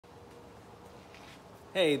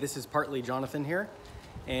Hey, this is partly Jonathan here,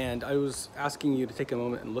 and I was asking you to take a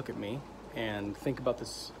moment and look at me and think about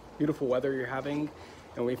this beautiful weather you're having,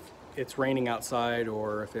 and if it's raining outside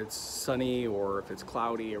or if it's sunny or if it's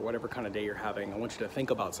cloudy or whatever kind of day you're having. I want you to think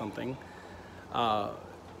about something. I've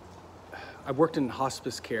worked in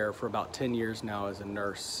hospice care for about 10 years now as a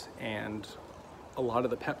nurse, and a lot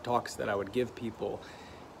of the pep talks that I would give people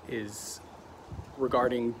is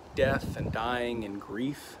regarding death and dying and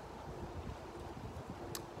grief.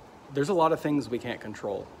 There's a lot of things we can't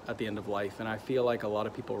control at the end of life, and I feel like a lot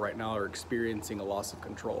of people right now are experiencing a loss of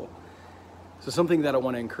control. So something that I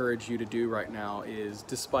want to encourage you to do right now is,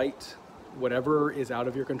 despite whatever is out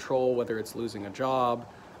of your control, whether it's losing a job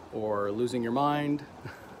or losing your mind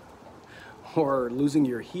or losing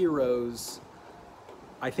your heroes,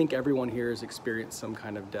 I think everyone here has experienced some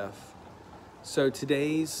kind of death. So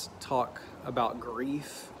today's talk about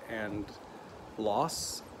grief and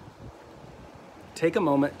loss, take a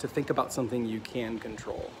moment to think about something you can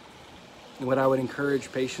control. And what I would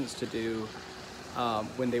encourage patients to do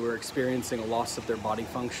when they were experiencing a loss of their body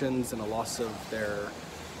functions and a loss of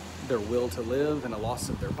their will to live and a loss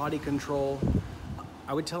of their body control,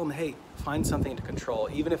 I would tell them, hey, find something to control,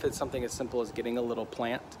 even if it's something as simple as getting a little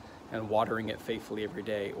plant and watering it faithfully every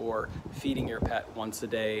day, or feeding your pet once a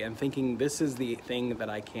day and thinking, this is the thing that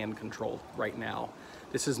I can control right now.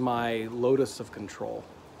 This is my locus of control.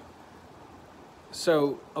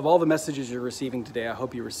 So of all the messages you're receiving today, I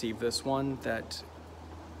hope you receive this one, that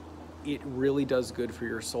it really does good for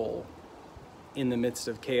your soul in the midst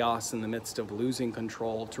of chaos, in the midst of losing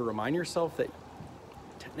control, to remind yourself that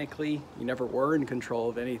technically you never were in control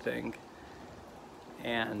of anything.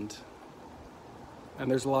 And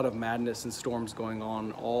there's a lot of madness and storms going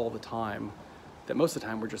on all the time that most of the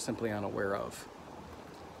time we're just simply unaware of.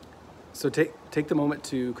 So take the moment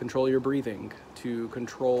to control your breathing, to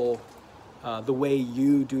control the way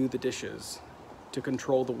you do the dishes, to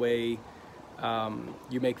control the way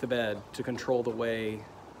you make the bed, to control the way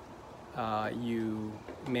you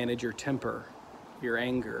manage your temper, your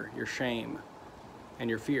anger, your shame, and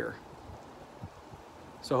your fear.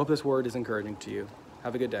 So I hope this word is encouraging to you.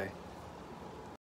 Have a good day.